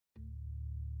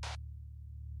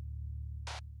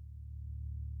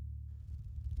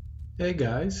Hey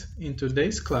guys, in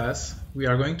today's class we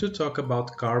are going to talk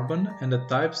about carbon and the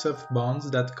types of bonds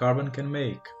that carbon can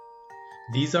make.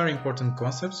 These are important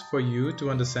concepts for you to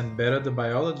understand better the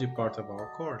biology part of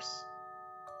our course.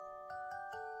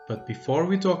 But before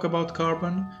we talk about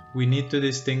carbon, we need to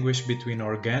distinguish between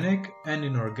organic and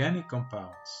inorganic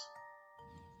compounds.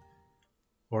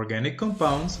 Organic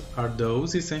compounds are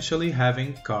those essentially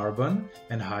having carbon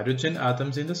and hydrogen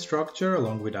atoms in the structure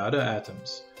along with other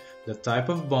atoms. The type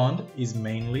of bond is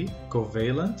mainly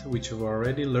covalent, which we've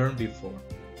already learned before.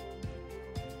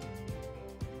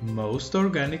 Most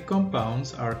organic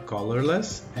compounds are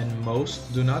colorless and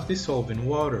most do not dissolve in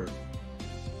water.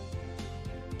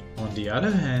 On the other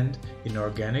hand,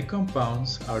 inorganic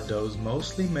compounds are those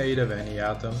mostly made of any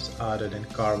atoms other than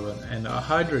carbon and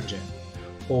hydrogen,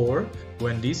 or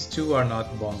when these two are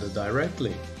not bonded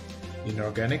directly.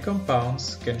 Inorganic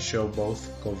compounds can show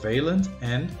both covalent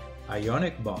and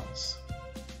ionic bonds.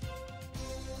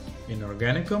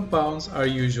 Inorganic compounds are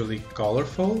usually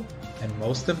colorful and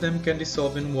most of them can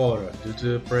dissolve in water due to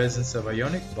the presence of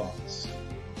ionic bonds.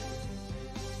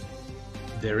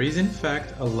 There is in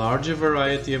fact a larger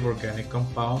variety of organic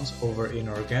compounds over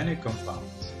inorganic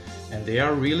compounds, and they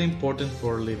are really important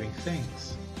for living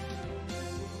things.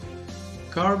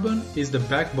 Carbon is the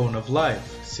backbone of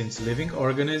life, since living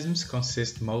organisms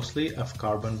consist mostly of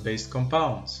carbon-based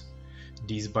compounds.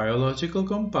 These biological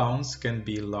compounds can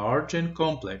be large and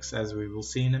complex, as we will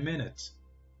see in a minute.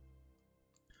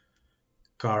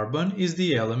 Carbon is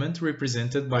the element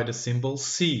represented by the symbol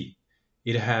C.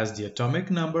 It has the atomic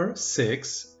number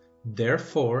 6,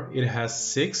 therefore it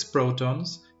has 6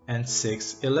 protons and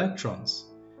 6 electrons,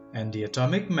 and the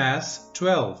atomic mass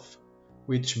 12,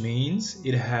 which means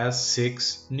it has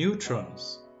 6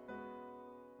 neutrons.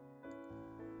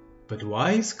 But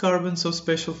why is carbon so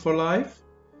special for life?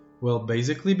 Well,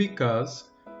 basically because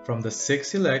from the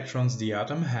 6 electrons the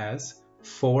atom has,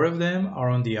 4 of them are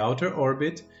on the outer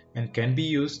orbit and can be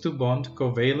used to bond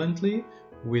covalently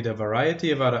with a variety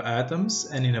of other atoms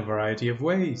and in a variety of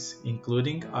ways,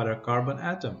 including other carbon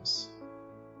atoms.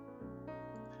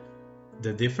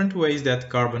 The different ways that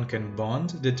carbon can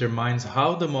bond determines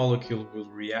how the molecule will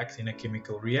react in a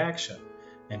chemical reaction,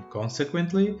 and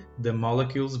consequently the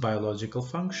molecule's biological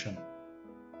function.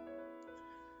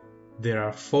 There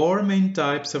are 4 main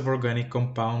types of organic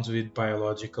compounds with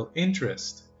biological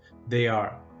interest. They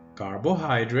are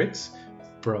carbohydrates,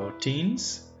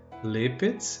 proteins,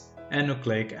 lipids, and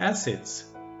nucleic acids.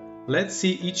 Let's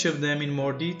see each of them in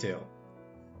more detail.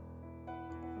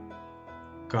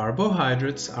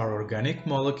 Carbohydrates are organic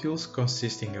molecules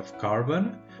consisting of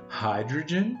carbon,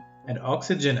 hydrogen, and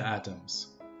oxygen atoms.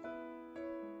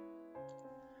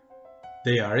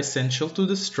 They are essential to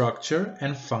the structure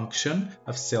and function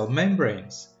of cell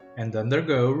membranes and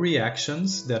undergo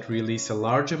reactions that release a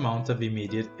large amount of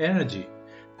immediate energy.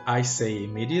 I say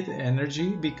immediate energy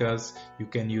because you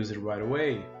can use it right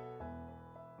away.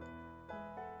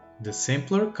 The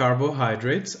simpler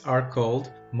carbohydrates are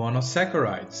called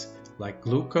monosaccharides, like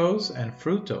glucose and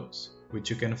fructose, which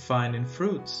you can find in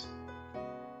fruits.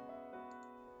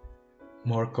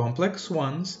 More complex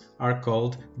ones are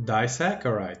called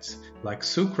disaccharides, like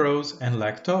sucrose and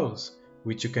lactose,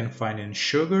 which you can find in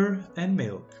sugar and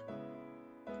milk.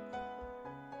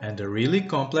 And the really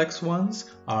complex ones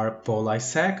are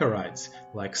polysaccharides,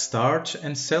 like starch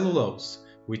and cellulose,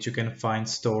 which you can find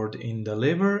stored in the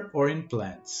liver or in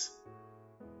plants.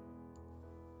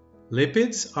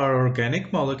 Lipids are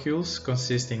organic molecules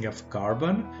consisting of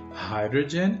carbon,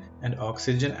 hydrogen, and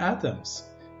oxygen atoms,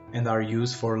 and are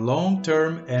used for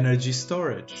long-term energy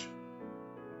storage.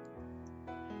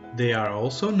 They are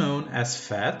also known as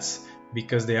fats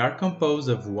because they are composed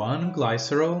of one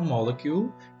glycerol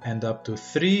molecule and up to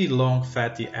 3 long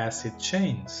fatty acid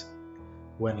chains.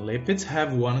 When lipids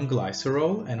have one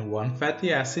glycerol and one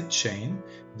fatty acid chain,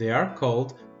 they are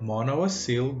called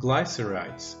monoacyl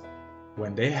glycerides.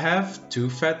 When they have 2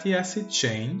 fatty acid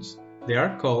chains, they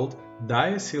are called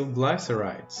diacyl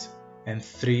glycerides, and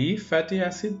 3 fatty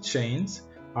acid chains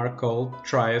are called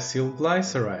triacyl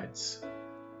glycerides.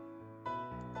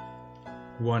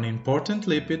 One important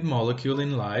lipid molecule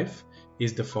in life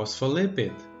is the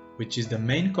phospholipid, which is the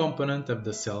main component of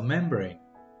the cell membrane.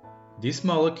 This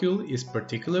molecule is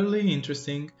particularly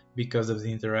interesting because of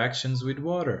the interactions with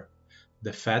water.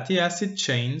 The fatty acid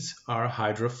chains are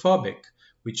hydrophobic,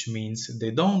 which means they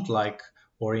don't like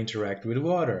or interact with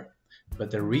water.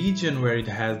 But the region where it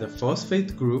has the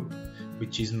phosphate group,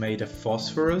 which is made of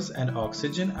phosphorus and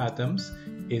oxygen atoms,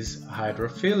 is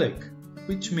hydrophilic,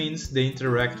 which means they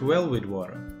interact well with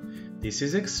water. This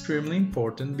is extremely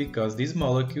important because these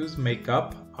molecules make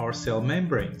up our cell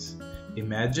membranes.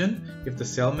 Imagine if the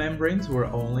cell membranes were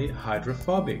only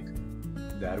hydrophobic.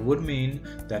 That would mean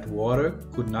that water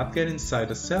could not get inside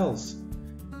the cells.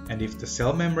 And if the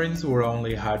cell membranes were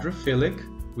only hydrophilic,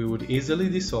 we would easily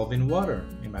dissolve in water.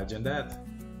 Imagine that.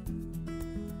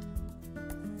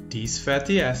 These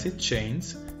fatty acid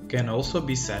chains can also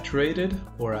be saturated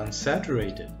or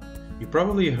unsaturated. You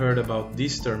probably heard about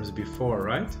these terms before,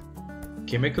 right?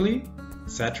 Chemically,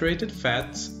 saturated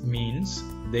fats means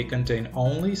they contain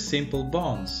only simple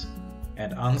bonds,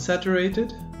 and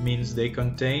unsaturated means they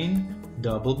contain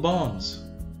double bonds.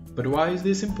 But why is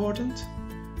this important?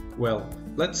 Well,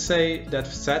 let's say that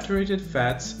saturated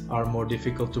fats are more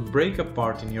difficult to break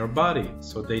apart in your body,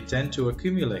 so they tend to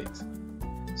accumulate.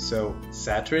 So,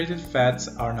 saturated fats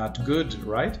are not good,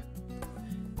 right?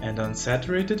 And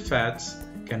unsaturated fats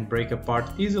can break apart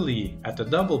easily at a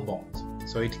double bond,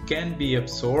 so it can be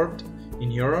absorbed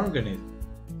in your organism.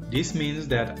 This means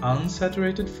that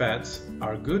unsaturated fats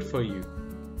are good for you.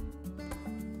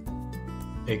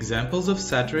 Examples of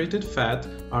saturated fat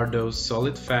are those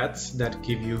solid fats that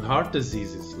give you heart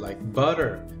diseases like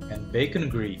butter and bacon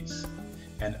grease.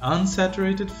 And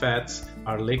unsaturated fats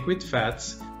are liquid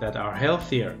fats that are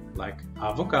healthier like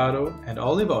avocado and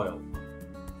olive oil.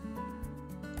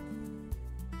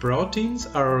 Proteins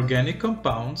are organic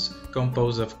compounds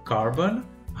composed of carbon,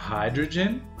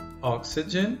 hydrogen,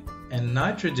 oxygen, and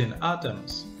nitrogen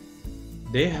atoms.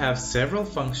 They have several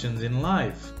functions in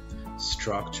life: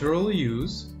 structural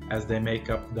use, as they make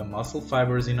up the muscle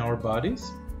fibers in our bodies,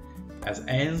 as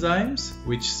enzymes,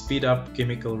 which speed up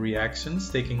chemical reactions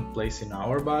taking place in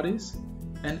our bodies,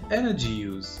 and energy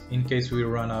use, in case we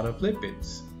run out of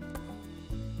lipids.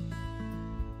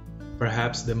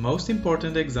 Perhaps the most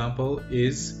important example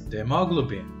is the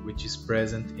hemoglobin, which is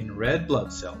present in red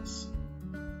blood cells.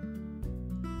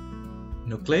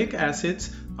 Nucleic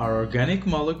acids are organic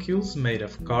molecules made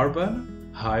of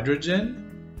carbon, hydrogen,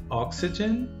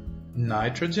 oxygen,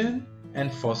 nitrogen,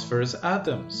 and phosphorus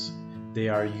atoms. They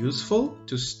are useful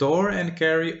to store and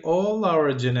carry all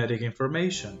our genetic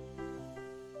information.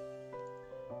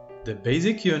 The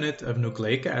basic unit of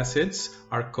nucleic acids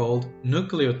are called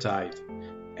nucleotide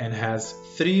and has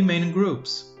three main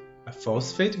groups: a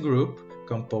phosphate group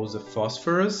composed of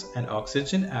phosphorus and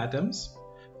oxygen atoms,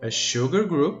 a sugar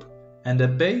group, and a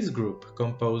base group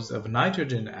composed of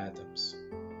nitrogen atoms.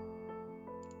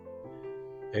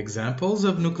 Examples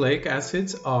of nucleic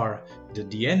acids are the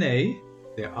DNA,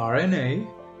 the RNA,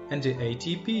 and the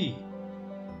ATP.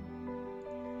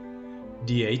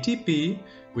 The ATP,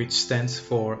 which stands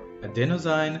for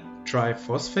adenosine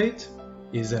triphosphate,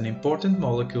 is an important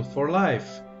molecule for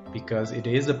life because it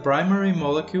is the primary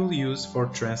molecule used for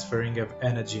transferring of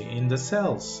energy in the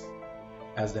cells.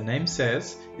 As the name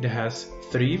says, it has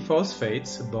three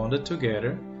phosphates bonded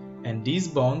together, and these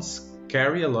bonds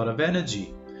carry a lot of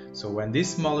energy. So when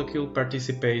this molecule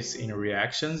participates in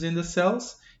reactions in the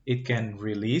cells, it can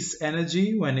release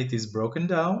energy when it is broken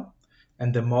down,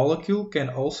 and the molecule can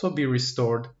also be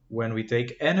restored when we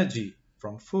take energy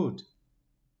from food.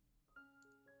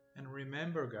 And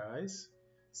remember guys,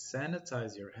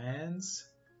 sanitize your hands,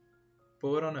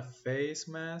 put on a face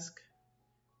mask,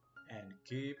 and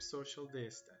keep social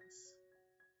distance.